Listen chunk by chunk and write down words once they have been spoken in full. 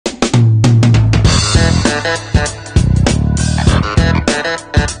Welcome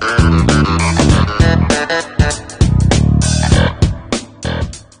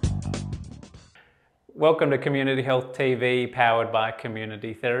to Community Health TV, powered by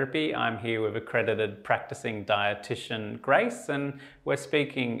Community Therapy. I'm here with Accredited Practising Dietitian Grace, and we're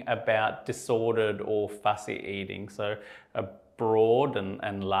speaking about disordered or fussy eating. So a broad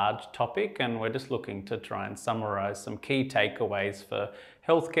and large topic, and we're just looking to try and summarise some key takeaways for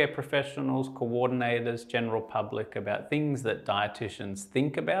healthcare professionals, coordinators, general public about things that dietitians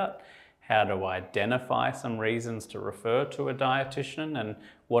think about, how to identify some reasons to refer to a dietitian, and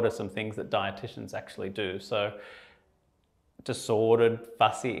what are some things that dietitians actually do. So disordered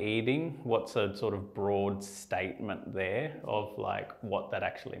fussy eating, what's a sort of broad statement there of like what that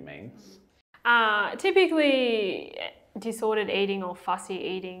actually means? Typically, disordered eating or fussy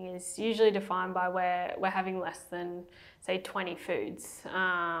eating is usually defined by where we're having less than, say, 20 foods.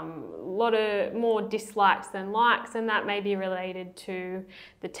 A lot of more dislikes than likes, and that may be related to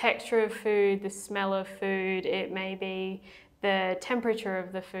the texture of food, the smell of food, it may be the temperature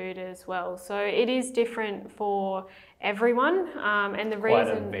of the food as well. So it is different for everyone, and the reason,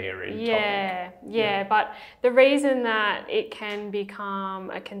 quite a varied topic. Yeah, but the reason that it can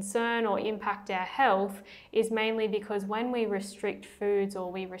become a concern or impact our health is mainly because when we restrict foods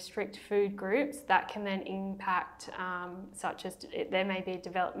or we restrict food groups, that can then impact, such as there may be a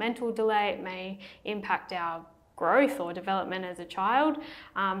developmental delay, it may impact our growth or development as a child,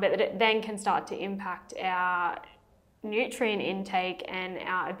 but it then can start to impact our nutrient intake and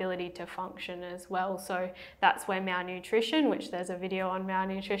our ability to function as well. So that's where malnutrition, which there's a video on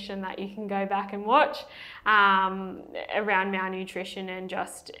malnutrition that you can go back and watch, around malnutrition and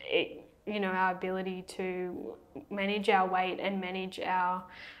just our ability to manage our weight and manage our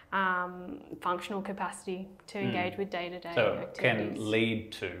functional capacity to engage with day-to-day activities. So it can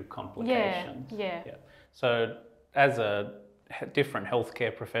lead to complications. Yeah. So as a different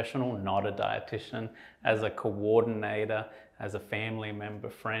healthcare professional, not a dietitian, as a coordinator, as a family member,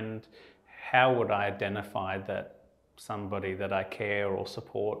 friend, how would I identify that somebody that I care or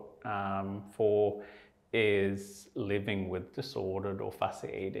support for is living with disordered or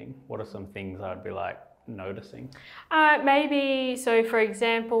fussy eating? What are some things I'd be like noticing? Maybe, so for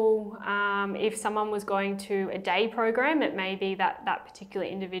example, if someone was going to a day program, it may be that that particular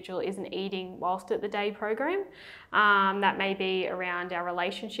individual isn't eating whilst at the day program. That may be around our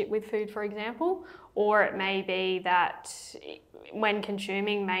relationship with food, for example, or it may be that when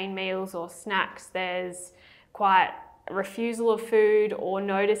consuming main meals or snacks, there's quite refusal of food, or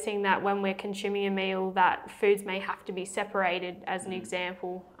noticing that when we're consuming a meal that foods may have to be separated, as an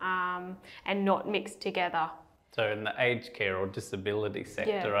example, and not mixed together. So in the aged care or disability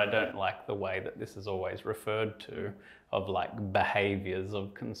sector, I don't like the way that this is always referred to, of like behaviours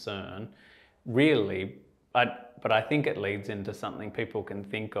of concern. Really, but I think it leads into something people can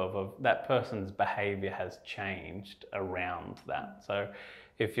think of that person's behaviour has changed around that. So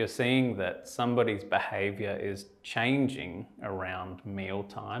if you're seeing that somebody's behaviour is changing around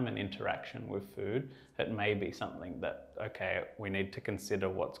mealtime and interaction with food, it may be something that, okay, we need to consider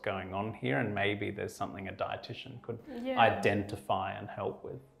what's going on here, and maybe there's something a dietitian could identify and help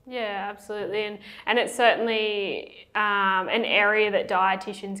with. Yeah, absolutely. And it's certainly an area that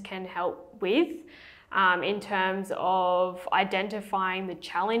dietitians can help with. In terms of identifying the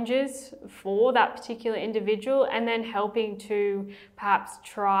challenges for that particular individual, and then helping to perhaps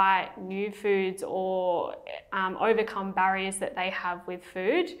try new foods or overcome barriers that they have with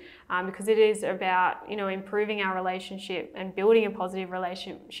food, because it is about improving our relationship and building a positive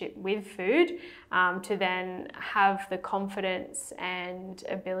relationship with food, to then have the confidence and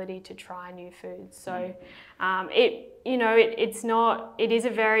ability to try new foods. So it is a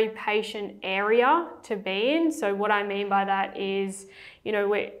very patient area to be in. So what I mean by that is,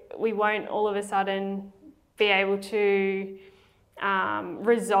 we won't all of a sudden be able to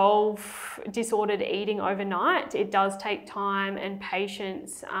resolve disordered eating overnight. It does take time and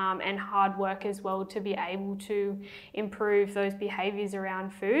patience and hard work as well to be able to improve those behaviours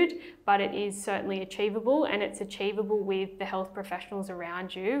around food, but it is certainly achievable, and it's achievable with the health professionals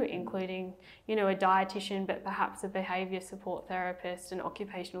around you, including a dietitian, but perhaps a behaviour support therapist, an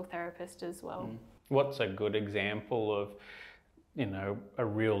occupational therapist as well. What's a good example of a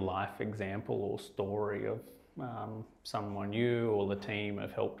real life example or story of someone you or the team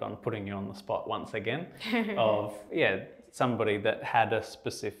have helped on, putting you on the spot once again, of somebody that had a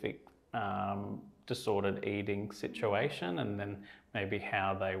specific disordered eating situation, and then maybe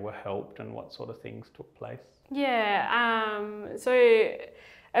how they were helped and what sort of things took place? So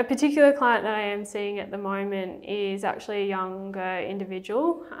A particular client that I am seeing at the moment is actually a younger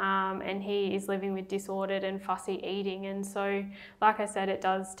individual, and he is living with disordered and fussy eating. And so, like I said, it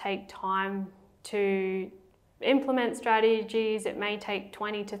does take time to implement strategies. It may take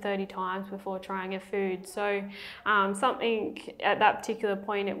 20 to 30 times before trying a food. So something at that particular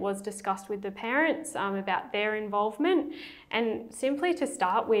point, it was discussed with the parents about their involvement. And simply to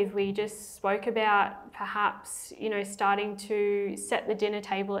start with, we just spoke about perhaps, starting to set the dinner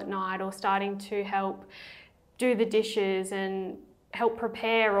table at night, or starting to help do the dishes and help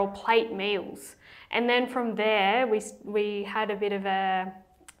prepare or plate meals. And then from there, we had a bit of I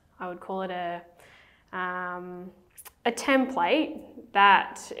would call it a template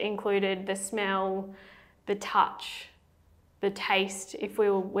that included the smell, the touch, the taste, if we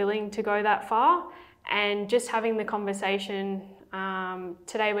were willing to go that far, and just having the conversation.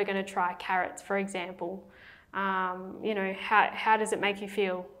 Today we're going to try carrots, for example. How does it make you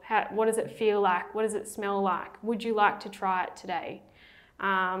feel? What does it feel like? What does it smell like? Would you like to try it today?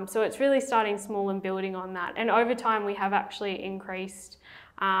 So it's really starting small and building on that. And over time we have actually increased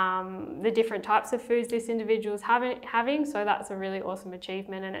the different types of foods this individual's having, so that's a really awesome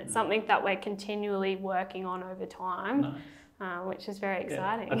achievement, and it's something that we're continually working on over time. Nice. Which is very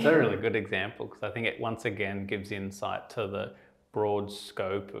exciting. Yeah, that's a really good example, because I think it once again gives insight to the broad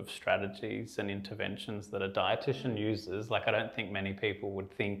scope of strategies and interventions that a dietitian uses. Like, I don't think many people would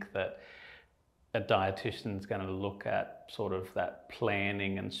think that a dietitian is going to look at sort of that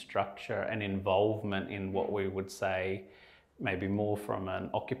planning and structure and involvement in what we would say maybe more from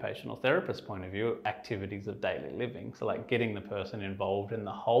an occupational therapist point of view, activities of daily living. So like getting the person involved in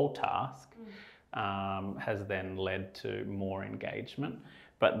the whole task has then led to more engagement.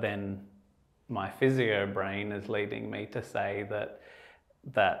 But then my physio brain is leading me to say that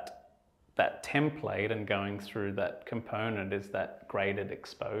template and going through that component is that graded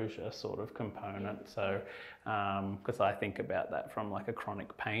exposure sort of component. So because I think about that from like a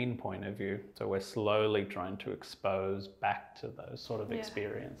chronic pain point of view, so we're slowly trying to expose back to those sort of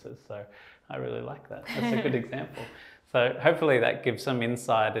experiences. So I really like that. That's a good example. So hopefully that gives some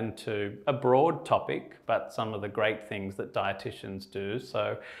insight into a broad topic, but some of the great things that dietitians do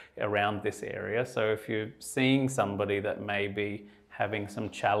so around this area. So if you're seeing somebody that may be having some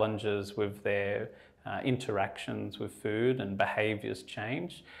challenges with their interactions with food and behaviours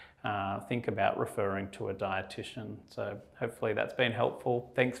change, think about referring to a dietitian. So hopefully that's been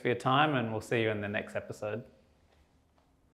helpful. Thanks for your time, and we'll see you in the next episode.